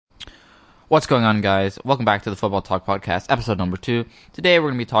What's going on, guys? Welcome back to the Football Talk Podcast, episode number 2. Today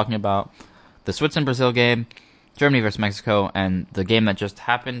we're going to be talking about the Switzerland-Brazil game, Germany versus Mexico, and the game that just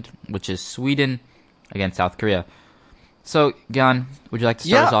happened, which is Sweden against South Korea. So, Gian, would you like to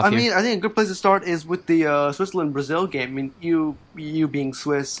start us off here? I think a good place to start is with the Switzerland-Brazil game. I mean, you being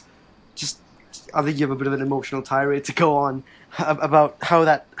Swiss, I think you have a bit of an emotional tirade to go on about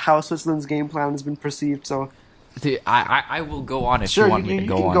how Switzerland's game plan has been perceived, so... I will go on if you want me to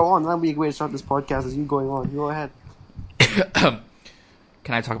go on. You can go on. That'll be a great way to start this podcast, is you going on. Go ahead. Can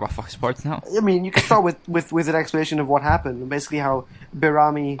I talk about Fox Sports now? I mean, you can start with an explanation of what happened. Basically how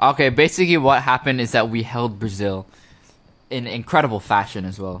Berami... Okay, basically what happened is that we held Brazil in incredible fashion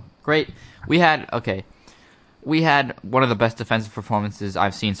as well. Great. We had one of the best defensive performances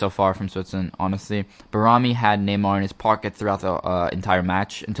I've seen so far from Switzerland, honestly. Berami had Neymar in his pocket throughout the entire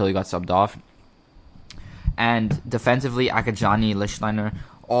match until he got subbed off. And defensively, Akajani, Lichtsteiner,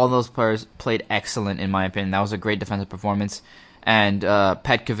 all those players played excellent, in my opinion. That was a great defensive performance. And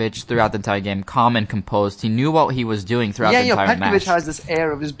Petkovic, throughout the entire game, calm and composed. He knew what he was doing throughout the entire match. Petkovic has this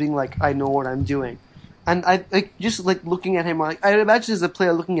air of just being like, I know what I'm doing. And I just looking at him, I imagine as a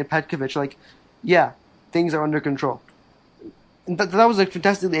player looking at Petkovic, like, yeah, things are under control. And that was a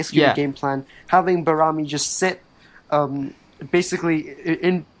fantastically executed game plan. Having Berami just sit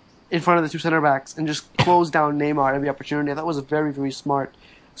basically in front of the two center backs and just close down Neymar every opportunity. That was a very, very smart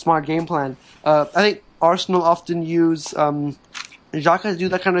game plan. I think Arsenal often use Xhaka to do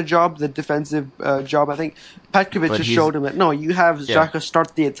that kind of job, the defensive job. I think Petkovic just showed him that, no, you have Xhaka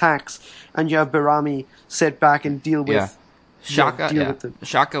start the attacks and you have Berami sit back and deal with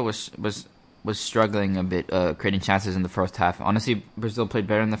Xhaka was struggling a bit, creating chances in the first half. Honestly, Brazil played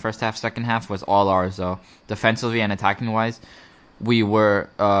better in the first half. Second half was all ours, though. Defensively and attacking-wise, we were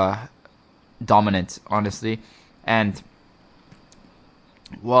dominant, honestly. And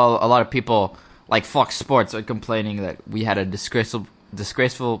while a lot of people like Fox Sports are complaining that we had a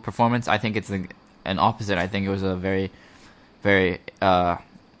disgraceful performance, I think it's an opposite. I think it was a very, very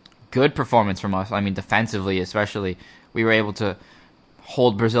good performance from us. I mean, defensively especially, we were able to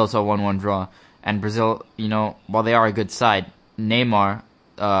hold Brazil to a 1-1 draw. And Brazil, while they are a good side, Neymar,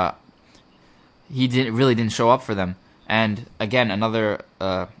 he didn't show up for them. And again, another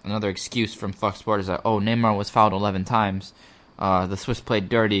excuse from Fox Sports is that, Neymar was fouled 11 times. The Swiss played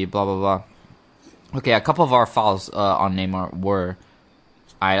dirty, blah, blah, blah. Okay, a couple of our fouls on Neymar were,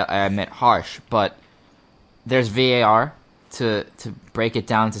 I admit, harsh. But there's VAR to break it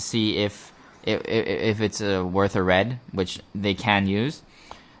down to see if it's worth a red, which they can use.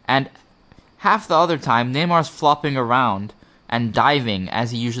 And half the other time, Neymar's flopping around and diving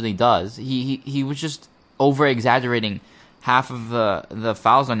as he usually does. He was just over-exaggerating half of the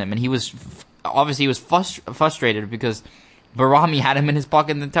fouls on him, and he was frustrated because Berami had him in his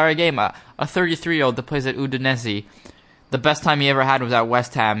pocket the entire game. A 33-year-old that plays at Udinese, the best time he ever had was at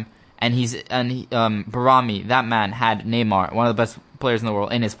West Ham, and Berami, that man, had Neymar, one of the best players in the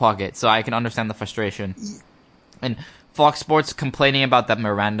world, in his pocket. So I can understand the frustration. And Fox Sports complaining about that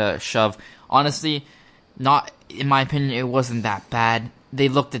Miranda shove, honestly, not in my opinion, it wasn't that bad. They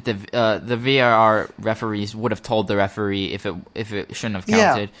looked at the VAR referees would have told the referee if it shouldn't have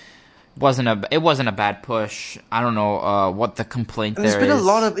counted. Yeah. It wasn't a bad push. I don't know what the complaint there is. There's been a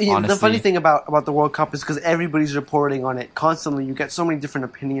lot of the funny thing about the World Cup is because everybody's reporting on it constantly. You get so many different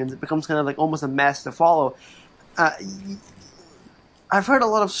opinions. It becomes kind of like almost a mess to follow. I've heard a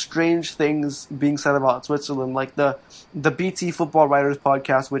lot of strange things being said about Switzerland, like the BT Football Writers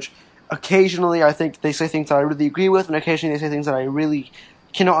podcast, which occasionally I think they say things that I really agree with, and occasionally they say things that I really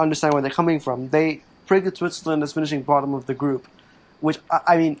cannot understand where they're coming from. They predicted Switzerland as finishing bottom of the group, which,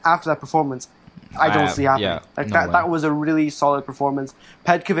 I mean, after that performance, I don't see happening. That was a really solid performance.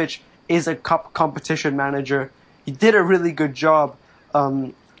 Petkovic is a cup competition manager. He did a really good job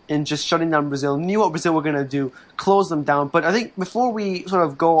in just shutting down Brazil, knew what Brazil were going to do, close them down. But I think before we sort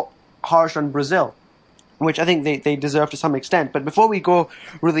of go harsh on Brazil, which I think they deserve to some extent. But before we go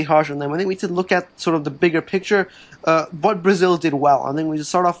really harsh on them, I think we should look at sort of the bigger picture, what Brazil did well. I think we should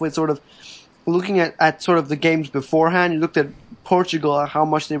start off with sort of looking at sort of the games beforehand. You looked at Portugal, how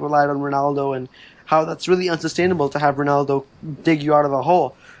much they relied on Ronaldo, and how that's really unsustainable to have Ronaldo dig you out of a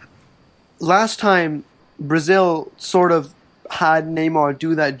hole. Last time, Brazil sort of had Neymar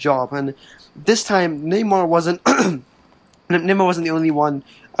do that job, and this time Neymar wasn't the only one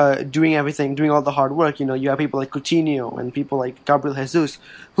doing everything, doing all the hard work. You have people like Coutinho and people like Gabriel Jesus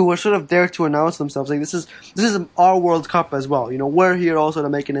who were sort of there to announce themselves. Like, this is our World Cup as well. We're here also to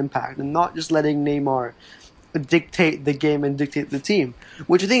make an impact and not just letting Neymar dictate the game and dictate the team,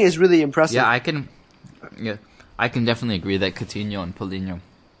 which I think is really impressive. I can definitely agree that Coutinho and Paulinho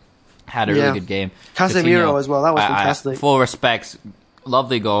had a really good game. Casemiro as well. That was fantastic. Full respects.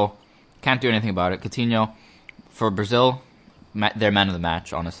 Lovely goal. Can't do anything about it. Coutinho, for Brazil, they're man of the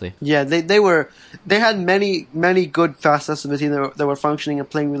match, honestly. Yeah, they had many good facets of the team that were functioning and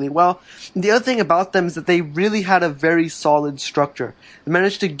playing really well. And the other thing about them is that they really had a very solid structure. They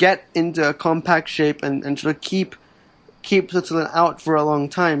managed to get into a compact shape and sort of keep Switzerland out for a long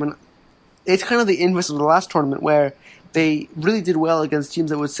time. And it's kind of the inverse of the last tournament where they really did well against teams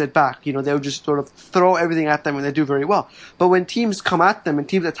that would sit back. They would just sort of throw everything at them and they do very well. But when teams come at them and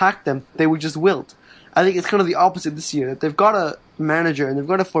teams attack them, they would just wilt. I think it's kind of the opposite this year. That they've got a manager and they've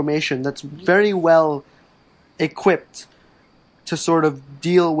got a formation that's very well equipped to sort of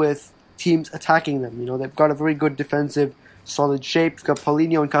deal with teams attacking them. They've got a very good defensive, solid shape. You've got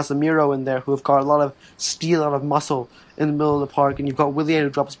Paulinho and Casemiro in there who have got a lot of steel, a lot of muscle in the middle of the park. And you've got Willian who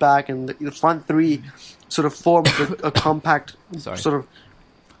drops back, and the front three sort of forms a compact sort of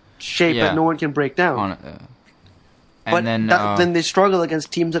shape that no one can break down. Then they struggle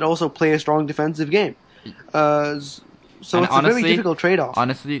against teams that also play a strong defensive game. So it's a very difficult trade-off.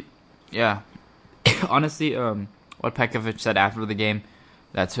 Honestly, yeah. What Pekovic said after the game,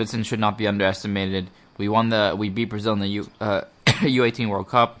 that Switzerland should not be underestimated. We beat Brazil in the U18 World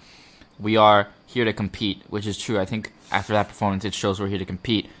Cup. We are here to compete, which is true. I think after that performance, it shows we're here to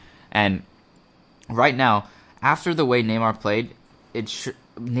compete. And right now, after the way Neymar played,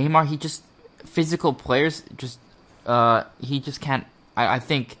 physical players he just can't. I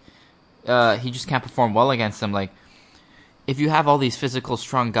think he just can't perform well against them. Like, if you have all these physical,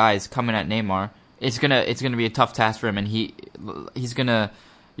 strong guys coming at Neymar, it's gonna be a tough task for him, and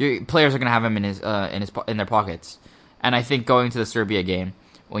your players are gonna have him in their pockets. And I think going to the Serbia game,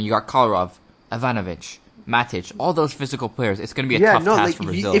 when you got Kolarov, Ivanovic, Matic, all those physical players, it's gonna be a tough task for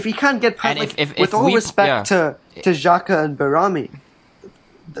Brazil. If he can't get past, with all respect to Xhaka and Berami,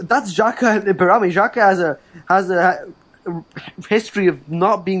 that's Xhaka and Berami. Xhaka has a history of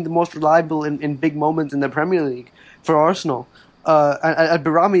not being the most reliable in big moments in the Premier League for Arsenal. And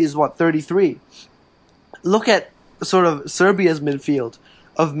Berami is 33. Look at sort of Serbia's midfield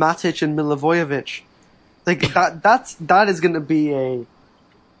of Matic and Milivojevic. Like that is going to be a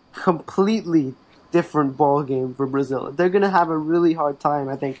completely different ball game for Brazil. They're going to have a really hard time,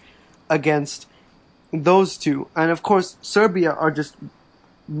 I think, against those two. And of course, Serbia are just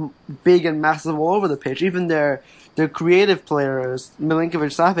big and massive all over the pitch. Even their creative players,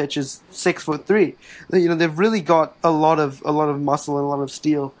 Milinkovic-Savic, is 6'3". They've really got a lot of muscle and a lot of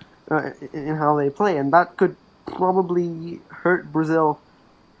steel in how they play, and that could probably hurt Brazil.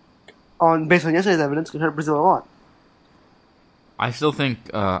 Based on yesterday's evidence, could hurt Brazil a lot. I still think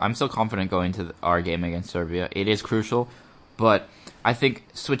I'm still confident going to our game against Serbia. It is crucial, but I think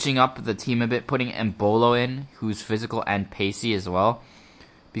switching up the team a bit, putting Embolo in, who's physical and pacey as well,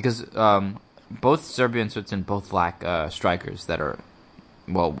 because both Serbia and Switzerland both lack strikers that are,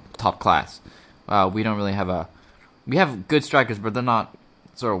 top class. We don't really have we have good strikers, but they're not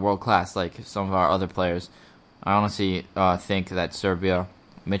sort of world class like some of our other players. I honestly think that Serbia,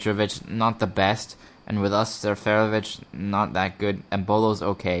 Mitrovic, not the best, and with us, Seferovic, not that good. And Bolo's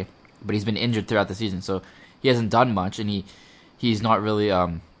okay, but he's been injured throughout the season, so he hasn't done much, and he's not really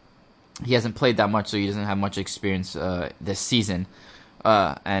he hasn't played that much, so he doesn't have much experience this season.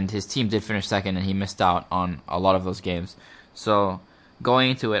 And his team did finish second, and he missed out on a lot of those games. So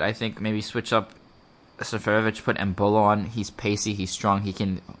going into it, I think maybe switch up Seferovic, put Embolo on. He's pacey, he's strong. He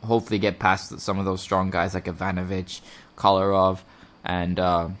can hopefully get past some of those strong guys like Ivanovic, Kolarov, and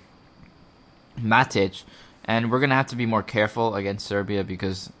Matic. And we're going to have to be more careful against Serbia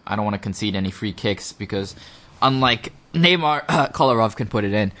because I don't want to concede any free kicks because unlike Neymar, Kolarov can put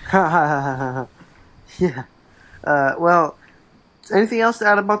it in. Yeah. Well, anything else to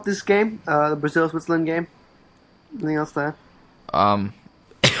add about this game? The Brazil-Switzerland game? Anything else to add?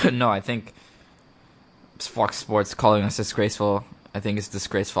 No, I think Fox Sports calling us disgraceful. I think it's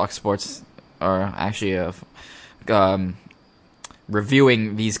disgraceful. Fox Sports are actually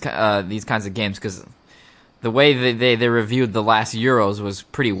reviewing these kinds of games because the way they reviewed the last Euros was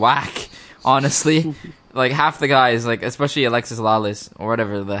pretty whack, honestly. Like half the guys, like especially Alexis Lalas or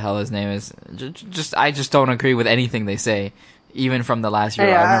whatever the hell his name is, I just don't agree with anything they say, even from the last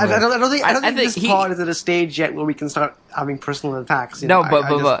Euro. I don't think this pod is at a stage yet where we can start having personal attacks.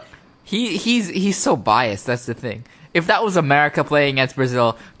 But he's so biased. That's the thing. If that was America playing against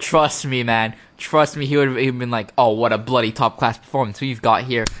Brazil, trust me, man. Trust me, he would have been like, oh, what a bloody top-class performance we've got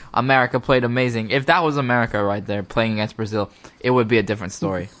here. America played amazing. If that was America right there playing against Brazil, it would be a different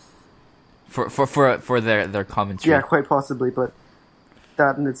story. For their commentary. Yeah, quite possibly, but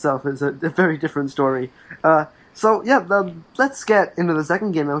that in itself is a very different story. So yeah, let's get into the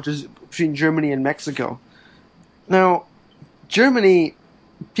second game now, which is between Germany and Mexico. Now, Germany,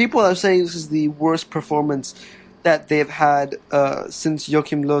 people are saying this is the worst performance that they've had since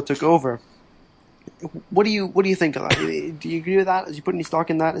Joachim Löw took over. What do you think of that? Do you agree with that? Did you put any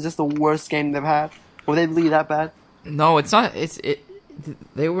stock in that? Is this the worst game they've had? Were they really that bad? No, it's not.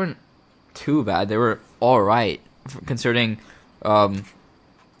 They weren't too bad. They were all right, considering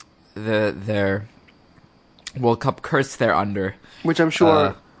their World Cup curse they're under. Which I'm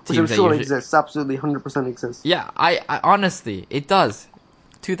sure usually exists. Absolutely, 100% exists. Yeah, I honestly, it does.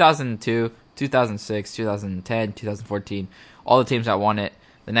 2002, 2006, 2010, 2014, all the teams that won it.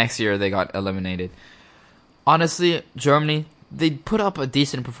 The next year they got eliminated. Honestly, Germany, they put up a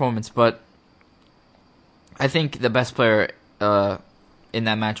decent performance, but I think the best player in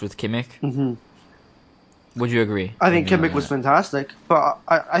that match was Kimmich. Mm-hmm. Would you agree? I think Kimmich was fantastic, but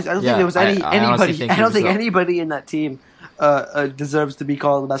I don't think there was anybody. I don't think anybody in that team deserves to be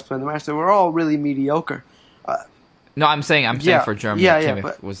called the best player in the match. They were all really mediocre. No, I'm saying for Germany,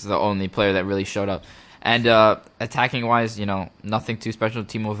 Kimmich was the only player that really showed up. And attacking wise, nothing too special.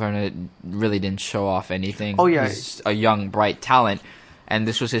 Timo Werner really didn't show off anything. Oh yeah, he's a young, bright talent, and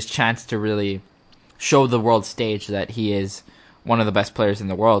this was his chance to really show the world stage that he is one of the best players in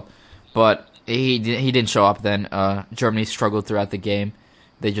the world. But he didn't show up then. Germany struggled throughout the game.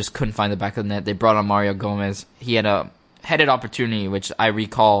 They just couldn't find the back of the net. They brought on Mario Gomez. He had a headed opportunity, which I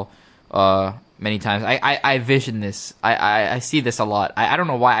recall many times. I vision this. I see this a lot. I don't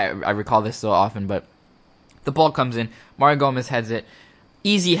know why I recall this so often, but the ball comes in, Mario Gomez heads it,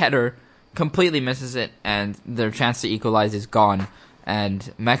 easy header, completely misses it, and their chance to equalize is gone.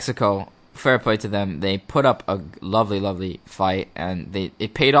 And Mexico, fair play to them, they put up a lovely, lovely fight, and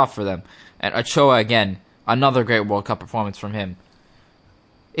it paid off for them. And Ochoa, again, another great World Cup performance from him.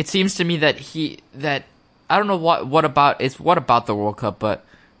 It seems to me that I don't know what about the World Cup, but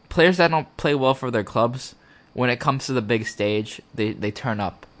players that don't play well for their clubs, when it comes to the big stage, they turn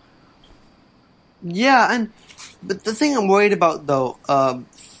up. Yeah, but the thing I'm worried about though,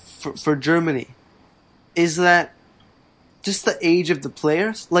 for Germany, is that just the age of the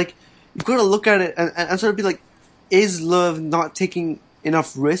players. Like, you've got to look at it and sort of be like, is Löw not taking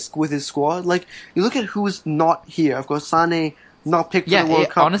enough risk with his squad? Like, you look at who's not here. Of course, Sané not picked for the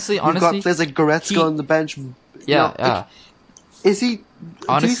World Cup. Honestly, you've got players like Goretzka on the bench. Yeah. Is he?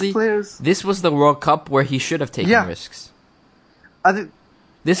 Honestly, these players, this was the World Cup where he should have taken risks. I think.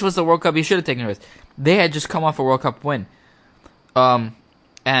 This was the World Cup he should have taken risks. They had just come off a World Cup win. And,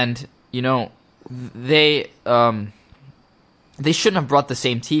 they shouldn't have brought the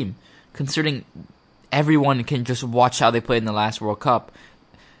same team, considering everyone can just watch how they played in the last World Cup.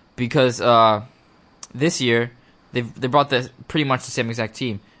 Because this year, they brought pretty much the same exact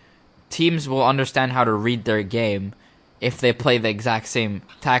team. Teams will understand how to read their game if they play the exact same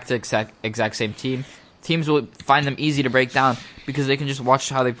tactics, exact same team. Teams will find them easy to break down because they can just watch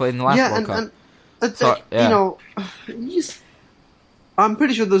how they played in the last World Cup. I'm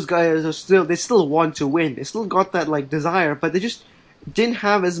pretty sure those guys they still want to win. They still got that desire, but they just didn't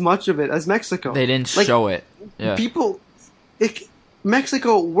have as much of it as Mexico. They didn't show it. Yeah.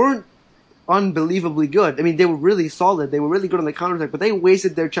 Mexico weren't unbelievably good. I mean, they were really solid. They were really good on the counterattack, but they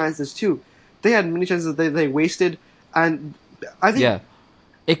wasted their chances too. They had many chances that they wasted, and I think. Yeah.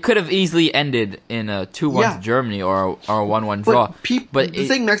 It could have easily ended in a 2-1 to Germany or a 1-1 draw. But the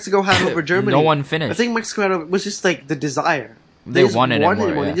thing Mexico had over Germany, no one finished. The thing Mexico had over was just the desire. They wanted it more.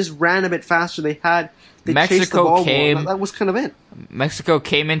 Yeah. They just ran a bit faster. They chased the ball more. That was kind of it. Mexico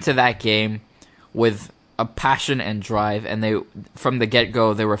came into that game with a passion and drive, and from the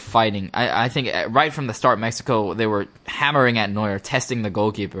get-go they were fighting. I think right from the start, Mexico, they were hammering at Neuer, testing the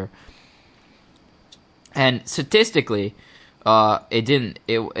goalkeeper. And statistically,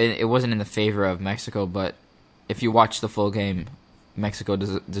 it wasn't in the favor of Mexico, but if you watch the full game, Mexico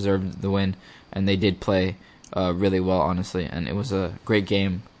deserved the win, and they did play really well, honestly, and it was a great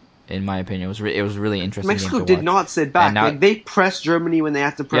game, in my opinion. It was really interesting. Mexico did not sit back. They pressed Germany when they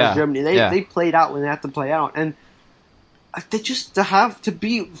had to press Germany. They played out when they had to play out, and they just to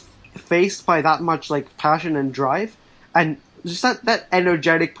be faced by that much passion and drive, and just that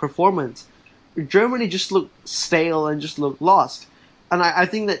energetic performance. Germany just looked stale and just looked lost. And I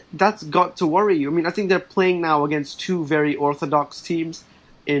think that's got to worry you. I mean, I think they're playing now against two very orthodox teams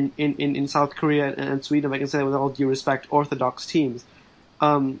in South Korea and Sweden, if I can say that with all due respect, orthodox teams.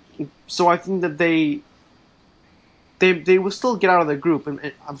 So I think that they will still get out of the group,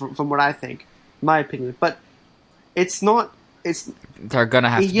 from what I think, my opinion. But they're going to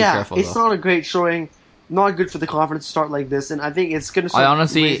have to be careful, it's not a great showing. not good for the conference to start like this, and I think it's going to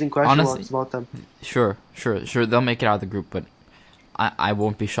start raising question marks about them. Sure. They'll make it out of the group, but I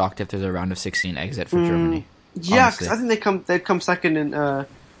won't be shocked if there's a round of 16 exit for Germany. Yeah, because I think they'd come second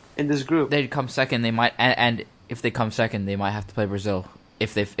in this group. They'd come second. They might, and if they come second, they might have to play Brazil.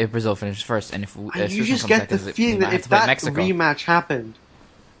 If Brazil finishes first, and if you just get the feeling that if that rematch happened,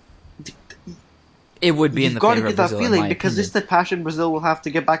 it would be in the favor of Brazil. You've got to get that feeling because this is the passion Brazil will have to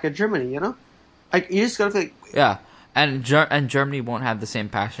get back at Germany. You know, like you just got to think. Yeah, and Germany won't have the same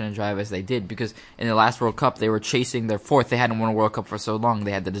passion and drive as they did because in the last World Cup they were chasing their fourth. They hadn't won a World Cup for so long.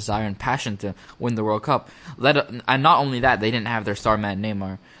 They had the desire and passion to win the World Cup. And not only that, they didn't have their star man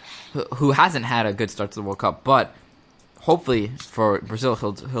Neymar, who hasn't had a good start to the World Cup, but. Hopefully for Brazil,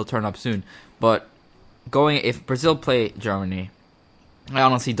 he'll turn up soon. But if Brazil play Germany, I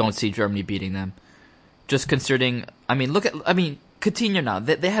honestly don't see Germany beating them. Just considering, Coutinho now.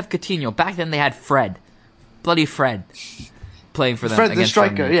 They have Coutinho. Back then they had Fred, bloody Fred, playing for them. Fred the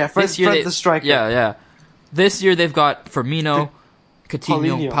striker, Germany. Yeah. Fred the striker. Yeah. This year they've got Firmino,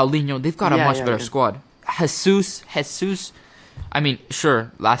 Coutinho, Paulinho. They've got a much better squad. Jesus.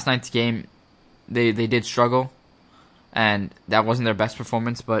 Sure, last night's game, they did struggle. And that wasn't their best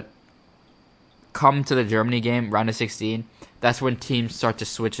performance, but come to the Germany game, round of 16, that's when teams start to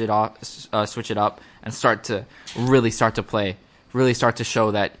switch it up, and start to play, really start to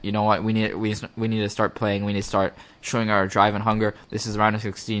show that you know what we need to start playing, we need to start showing our drive and hunger. This is round of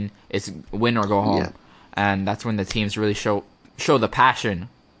 16, it's win or go home, and that's when the teams really show the passion,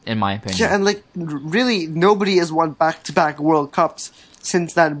 in my opinion. Yeah, and really nobody has won back-to-back World Cups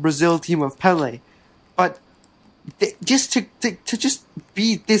since that Brazil team of Pelé, but. Just to just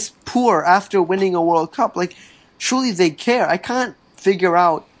be this poor after winning a World Cup, surely they care. I can't figure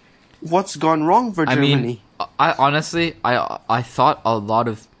out what's gone wrong for Germany. I honestly thought a lot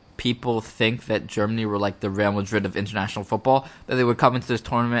of people think that Germany were like the Real Madrid of international football, that they would come into this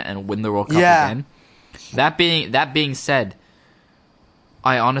tournament and win the World Cup again. That being said,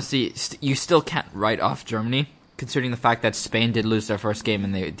 I honestly you still can't write off Germany. Considering the fact that Spain did lose their first game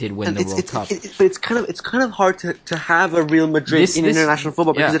and they did win the World Cup, but it's kind of hard to have a Real Madrid in international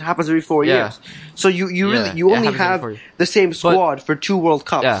football because it happens every 4 years. So you only have the same squad for 2 World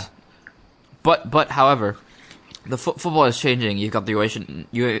Cups. Yeah, but however, the football is changing. You've got the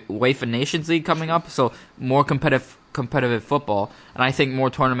UEFA Nations League coming up, so more competitive football, and I think more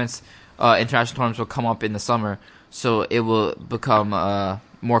tournaments, international tournaments, will come up in the summer. So it will become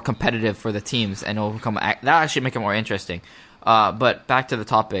more competitive for the teams, and it'll become that'll actually make it more interesting. But back to the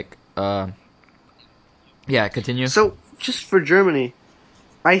topic. Continue. So just for Germany,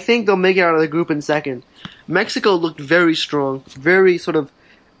 I think they'll make it out of the group in second. Mexico looked very strong, very sort of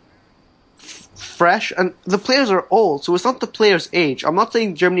fresh, and the players are old, so it's not the players' age. I'm not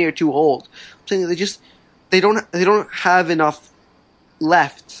saying Germany are too old. I'm saying they don't have enough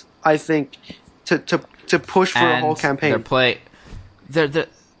left. I think to push for a whole campaign.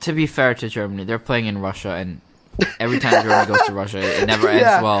 To be fair to Germany, they're playing in Russia, and every time Germany goes to Russia, it never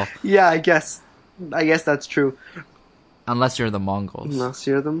ends well. Yeah, I guess that's true. Unless you're the Mongols. Unless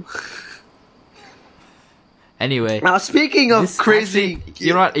you're them. Anyway. Now, speaking of crazy...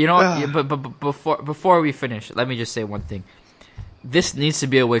 Actually, you know what? But before we finish, let me just say one thing. This needs to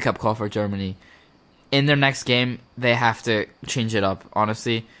be a wake-up call for Germany. In their next game, they have to change it up,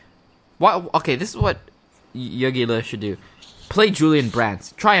 honestly. This is what Jogi Löw should do. Play Julian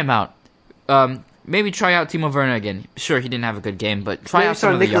Brandt. Try him out. Maybe try out Timo Werner again. Sure, he didn't have a good game, but try out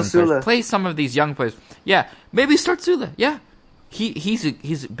some of the young players. Play some of these young players. Yeah, maybe start Süle. Yeah,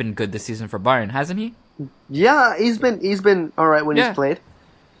 he's been good this season for Bayern, hasn't he? Yeah, he's been all right when he's played.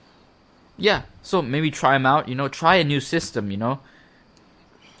 Yeah, so maybe try him out. Try a new system.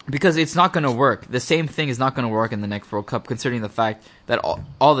 Because it's not going to work. The same thing is not going to work in the next World Cup, considering the fact that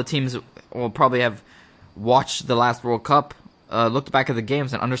all the teams will probably have watched the last World Cup, looked back at the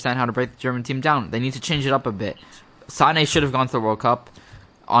games, and understand how to break the German team down. They need to change it up a bit. Sané should have gone to the World Cup.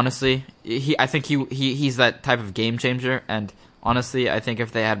 Honestly, I think he's that type of game changer, and honestly, I think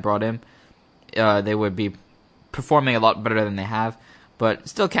if they had brought him, they would be performing a lot better than they have. But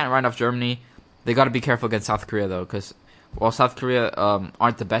still can't write off Germany. They got to be careful against South Korea, though, because while South Korea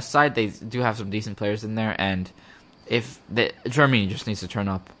aren't the best side, they do have some decent players in there, and Germany just needs to turn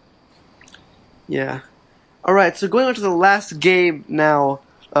up. Yeah. All right, so going on to the last game now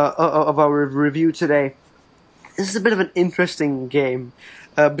of our review today. This is a bit of an interesting game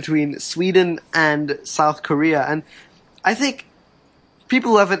between Sweden and South Korea, and I think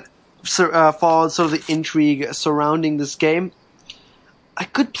people who haven't followed sort of the intrigue surrounding this game, a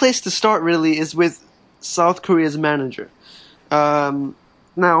good place to start really is with South Korea's manager.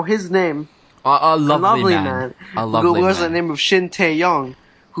 Now, his name A lovely man. man. A lovely who was man. the name of Shin Tae-yong,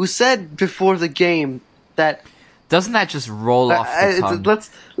 who said before the game that Doesn't that just roll off the tongue?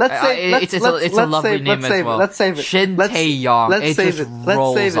 It's a lovely name as well. Let's save it. Shin Tae-yong. Let's save it.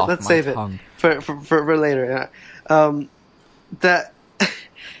 Let's save it for later. That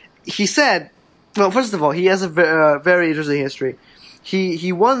he said. Well, first of all, he has a very interesting history.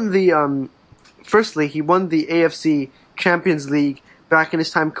 He won the firstly he won the AFC Champions League back in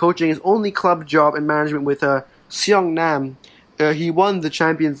his time coaching, his only club job in management with Seongnam. He won the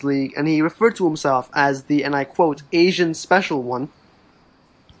Champions League, and he referred to himself as the, and I quote, Asian special one.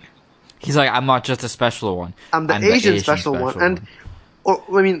 He's like, I'm not just a special one. I'm the Asian special one. And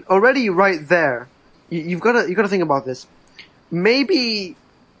I mean, already right there, you've got to think about this. Maybe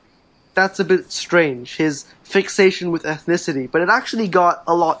that's a bit strange, his fixation with ethnicity, but it actually got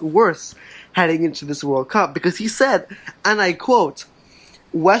a lot worse heading into this World Cup, because he said, and I quote,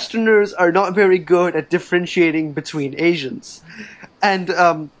 Westerners are not very good at differentiating between Asians. And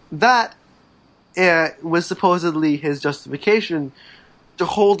that was supposedly his justification to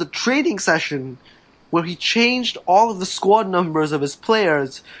hold a training session where he changed all of the squad numbers of his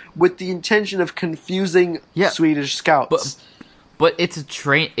players with the intention of confusing Swedish scouts. But it's a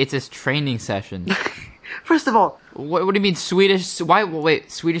training session. First of all, what do you mean Swedish? Wait,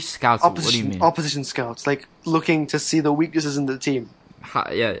 Swedish scouts? What do you mean? Opposition scouts, like looking to see the weaknesses in the team.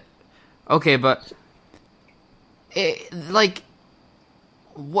 Yeah, okay, but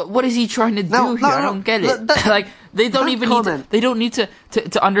what is he trying to do here? I don't get it. Like they don't even need. They don't need to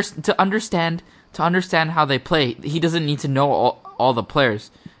understand how they play. He doesn't need to know all the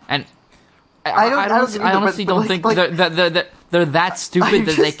players. And I honestly don't think they're that stupid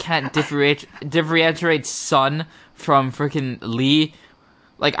that they can't differentiate Son from freaking Lee.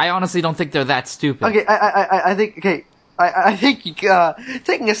 Like I honestly don't think they're that stupid. Okay, I think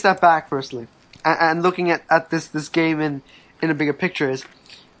taking a step back firstly, and looking at this game in a bigger picture is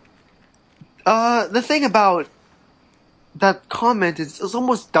the thing about that comment is it's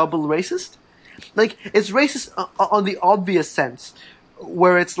almost double racist. Like it's racist on the obvious sense,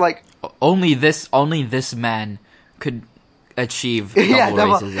 where it's like only this man could achieve double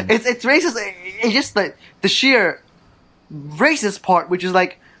racism. It's racist. It's just like the sheer racist part, which is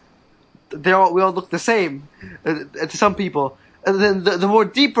like we all look the same to some people, and then the more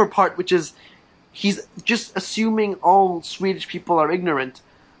deeper part, which is he's just assuming all Swedish people are ignorant.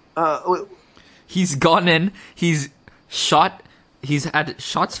 He's gone in. He's had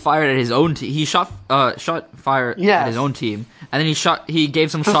shots fired at his own team. He shot fire at his own team, and then he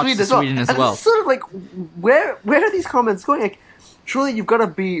gave some shots to Sweden as well. It's sort of like where are these comments going? Like, surely you've got to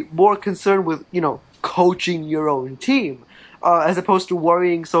be more concerned with coaching your own team, as opposed to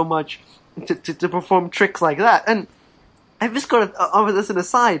worrying so much to perform tricks like that. And I've just got to offer this an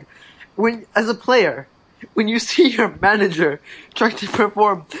aside. When as a player, when you see your manager trying to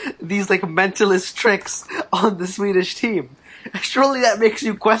perform these like mentalist tricks on the Swedish team, surely that makes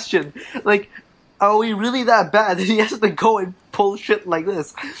you question, like, are we really that bad that he has to go and pull shit like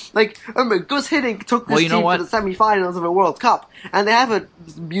this? Like, remember, Gus Hiddink took this team to the semi-finals of a World Cup, and they have a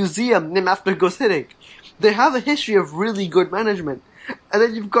museum named after Gus Hiddink. They have a history of really good management. And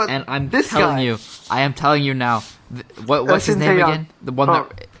then you've got and I'm this telling guy. you, I am telling you now, what's his name again? The one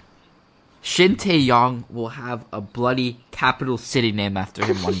that... Shin Tae-yong will have a bloody capital city named after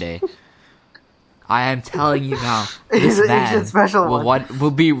him one day. I am telling you now, this man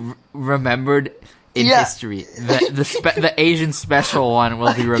will be remembered in history. The Asian special one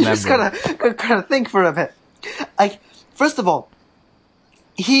will be remembered. You just gotta think for a bit. Like, first of all,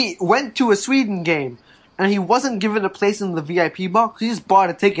 he went to a Sweden game, and he wasn't given a place in the VIP box. He just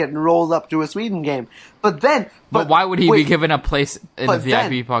bought a ticket and rolled up to a Sweden game. But why would he be given a place in the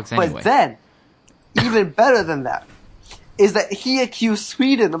VIP box anyway? But then, even better than that, is that he accused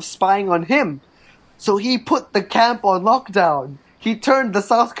Sweden of spying on him. So he put the camp on lockdown. He turned the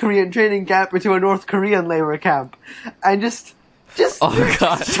South Korean training camp into a North Korean labor camp. And just shut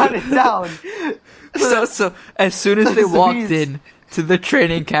it down. So as soon as they walked in to the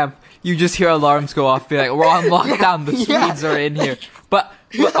training camp, you just hear alarms go off, be like, we're on lockdown, the Swedes are in here. But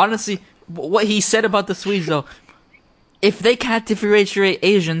honestly, what he said about the Swedes, though, if they can't differentiate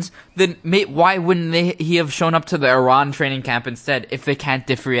Asians, then why wouldn't he have shown up to the Iran training camp instead, if they can't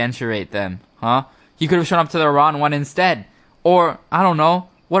differentiate them, huh? He could have shown up to the Iran one instead. Or, I don't know,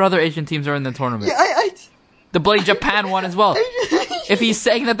 what other Asian teams are in the tournament? The bloody Japan one as well. If he's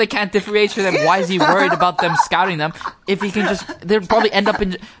saying that they can't differentiate them, why is he worried about them scouting them? If he can they'll probably end up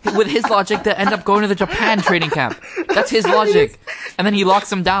with his logic, they'll end up going to the Japan training camp. That's his logic. And then he locks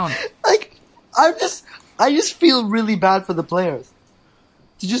them down. Like, I just feel really bad for the players.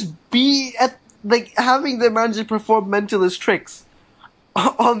 to just be at like having their manager perform mentalist tricks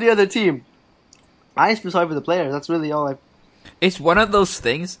on the other team. I just feel sorry for the players. That's really all. It's one of those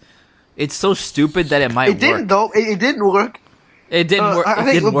things. It's so stupid that it might work. It didn't though. It didn't work. It didn't work. I It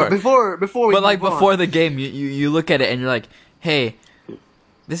think didn't work. before we. But like move on, before the game, you look at it and you're like, hey,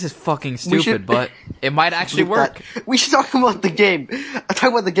 this is fucking stupid, but it might actually work. We should talk about the game. I'll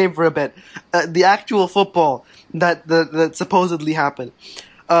talk about the game for a bit. The actual football that supposedly happened.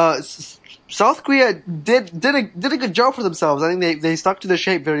 South Korea did a good job for themselves. I think they stuck to their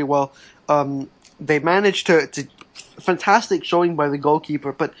shape very well. They managed to fantastic showing by the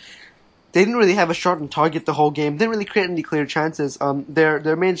goalkeeper, but they didn't really have a shot on target the whole game. Didn't really create any clear chances.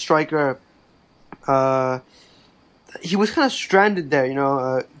 Their main striker, he was kind of stranded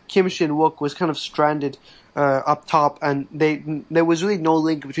there. Kim Shin-wook was kind of stranded up top, and there was really no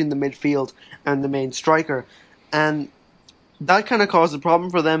link between the midfield and the main striker, and that kind of caused a problem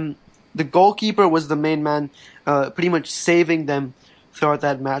for them. The goalkeeper was the main man, pretty much saving them throughout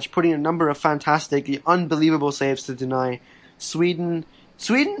that match, putting a number of fantastic, unbelievable saves to deny. Sweden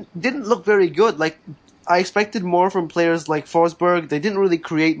didn't look very good. Like, I expected more from players like Forsberg. They didn't really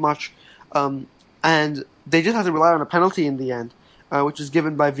create much, and they just had to rely on a penalty in the end, which was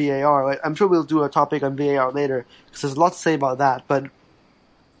given by VAR. I'm sure we'll do a topic on VAR later, because there's a lot to say about that. But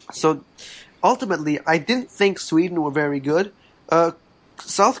so ultimately, I didn't think Sweden were very good.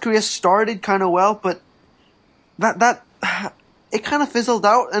 South Korea started kind of well, but that it kind of fizzled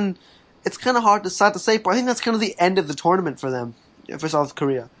out, and it's kind of sad to say, but I think that's kind of the end of the tournament for them, for South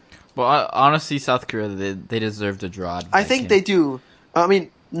Korea. Well, honestly, South Korea, they deserved a draw. I think they do. I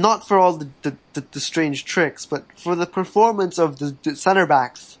mean, not for all the strange tricks, but for the performance of the center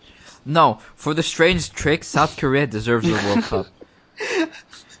backs. No, for the strange tricks, South Korea deserves the World Cup.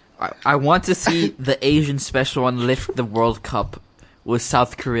 I want to see the Asian Special One lift the World Cup with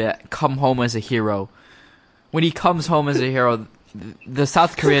South Korea come home as a hero. When he comes home as a hero, the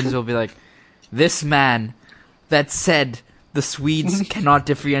South Koreans will be like, this man that said the Swedes cannot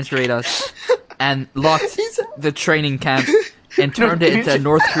differentiate us and locked the training camp and turned it into a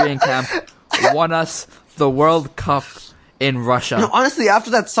North Korean camp, won us the World Cup in Russia. No, honestly, after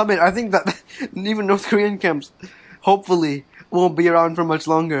that summit, I think that even North Korean camps, hopefully, won't be around for much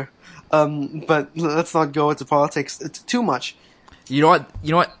longer. But let's not go into politics. It's too much. You know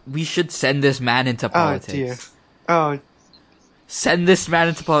what? We should send this man into politics. Oh, dear. Oh. Send this man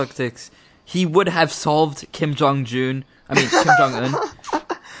into politics. He would have solved Kim Jong-un.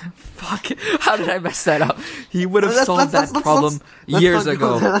 Fuck. How did I mess that up? He would have solved that problem years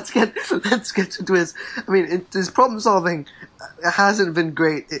ago. Let's get to his... I mean, his problem solving hasn't been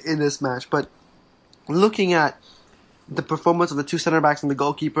great in this match, but looking at the performance of the two center backs and the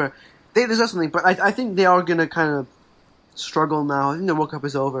goalkeeper, they deserve something, but I think they are going to kind of struggle now. I think the World Cup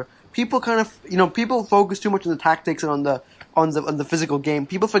is over. People kind of, people focus too much on the tactics and on the physical game.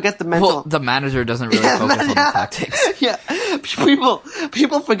 People forget the mental. Well, the manager doesn't really focus on the tactics. Yeah,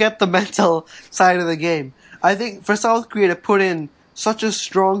 people forget the mental side of the game. I think for South Korea to put in such a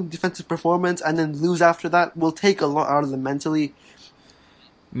strong defensive performance and then lose after that will take a lot out of them mentally.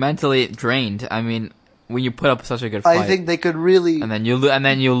 Mentally drained. I mean, when you put up such a good fight, I think they could really. And then you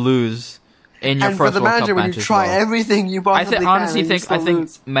lose. In your and first for the World manager, Cup when you try everything you possibly can,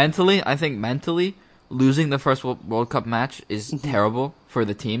 I think mentally, losing the first World Cup match is terrible for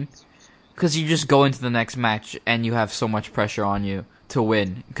the team, because you just go into the next match and you have so much pressure on you to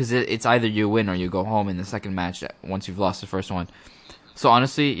win, because it's either you win or you go home in the second match once you've lost the first one. So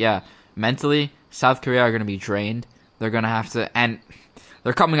honestly, yeah, mentally, South Korea are going to be drained. They're going to have to, and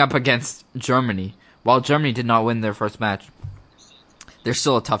they're coming up against Germany. While Germany did not win their first match, they're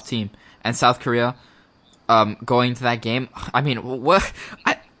still a tough team. And South Korea, going to that game, I mean, what?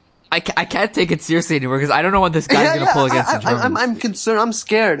 I can't take it seriously anymore, because I don't know what this guy's going to pull against the Germans. I'm concerned. I'm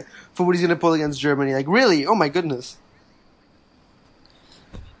scared for what he's going to pull against Germany. Like, really? Oh my goodness.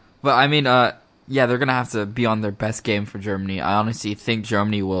 But I mean, yeah, they're going to have to be on their best game for Germany. I honestly think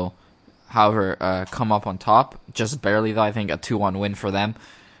Germany will, however, come up on top. Just barely, though. I think a 2-1 win for them.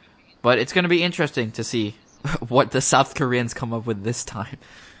 But it's going to be interesting to see what the South Koreans come up with this time.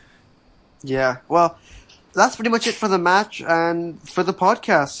 Yeah, well, that's pretty much it for the match and for the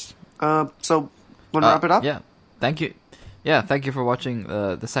podcast. So, want to wrap it up? Yeah, thank you. Yeah, thank you for watching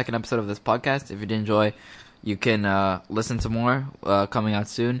the second episode of this podcast. If you did enjoy, you can listen to more coming out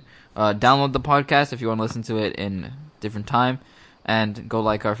soon. Download the podcast if you want to listen to it in different time, and go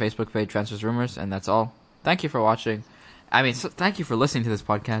like our Facebook page, Transfers Rumors, and that's all. Thank you for watching. I mean, thank you for listening to this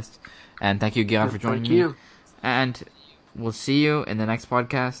podcast, and thank you, Gian, for joining me. And we'll see you in the next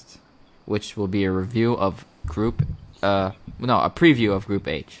podcast, which will be a review of Group a preview of Group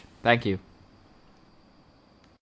H. Thank you.